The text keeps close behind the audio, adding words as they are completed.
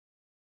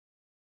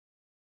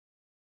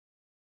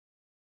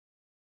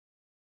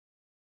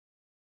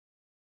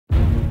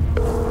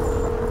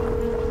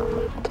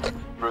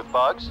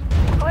Bugs?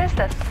 Who is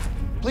this?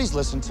 Please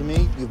listen to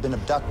me. You've been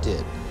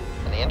abducted.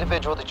 And the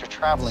individual that you're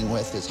traveling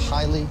with is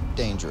highly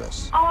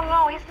dangerous. Oh,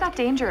 no, he's not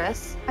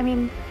dangerous. I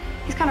mean,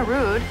 he's kind of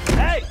rude.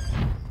 Hey!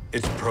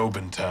 It's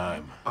probing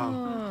time.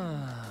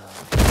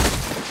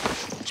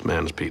 This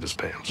man's peed his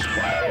pants.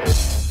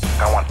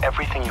 I want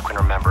everything you can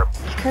remember.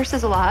 He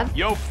curses a lot.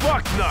 Yo,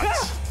 fuck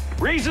nuts!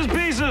 Reese's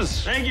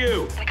Pieces! Thank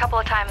you! And a couple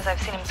of times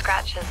I've seen him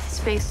scratch his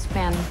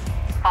spaceman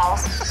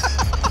balls.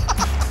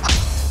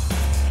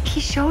 He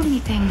showed me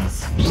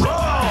things.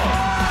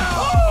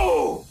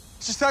 Oh!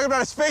 She's talking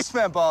about a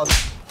spaceman balls.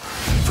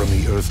 From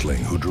the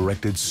Earthling who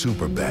directed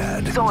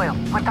Superbad. Doyle,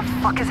 what the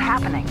fuck is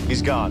happening?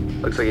 He's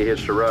gone. Looks like he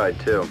hitched a ride,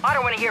 too. I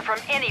don't want to hear from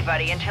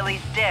anybody until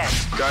he's dead.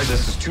 Guys,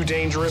 this is too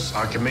dangerous.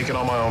 I can make it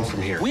on my own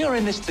from here. We are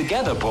in this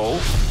together, Paul.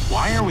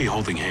 Why are we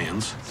holding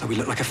hands? So we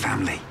look like a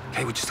family.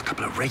 Okay, we're just a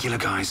couple of regular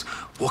guys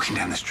walking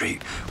down the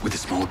street with a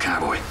small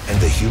cowboy.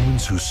 And the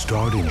humans who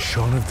starred in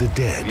Shaun of the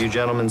Dead. Have you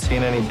gentlemen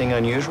seen anything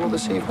unusual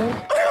this evening?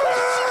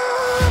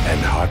 And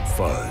Hot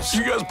Fuzz.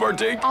 You guys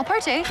partake? I'll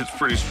partake. It's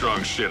pretty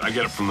strong shit. I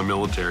get it from the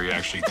military,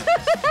 actually.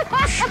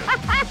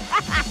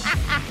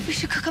 We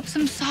should cook up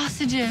some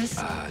sausages.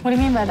 What do you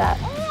mean by that?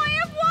 Oh, I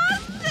have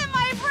wasps in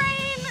my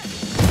brain.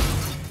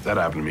 That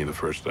happened to me the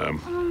first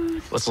time.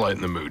 Let's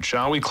lighten the mood,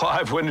 shall we?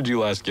 Clive, when did you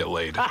last get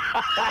laid? On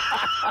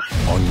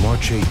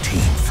March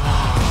 18th,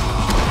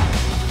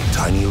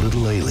 tiny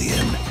little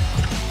alien.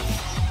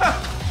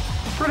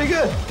 Pretty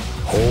good.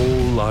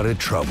 Whole lot of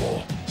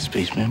trouble.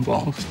 Spaceman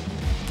balls.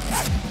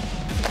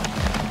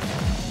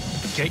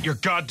 Get your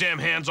goddamn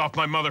hands off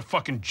my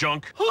motherfucking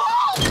junk.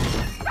 It's in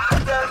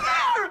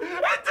there!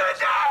 It's in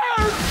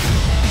there!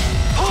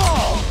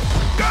 Paul!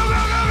 Go,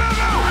 go, go, go,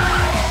 go!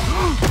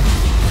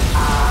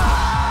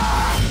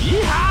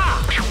 Yeehaw!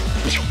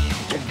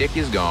 Your dick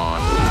is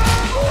gone.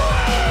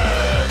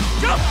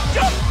 Jump,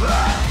 jump!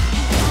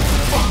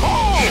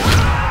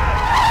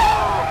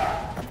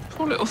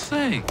 Poor little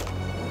thing.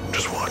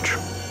 Just watch.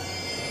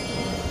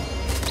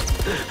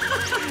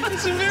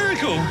 It's a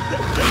miracle.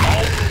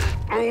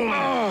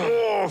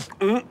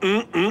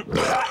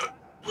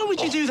 Why would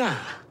you do that?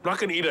 I'm not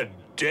gonna eat a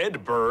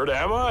dead bird,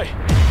 am I?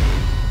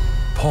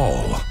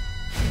 Paul.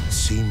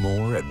 See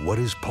more at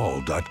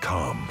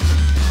whatispaul.com.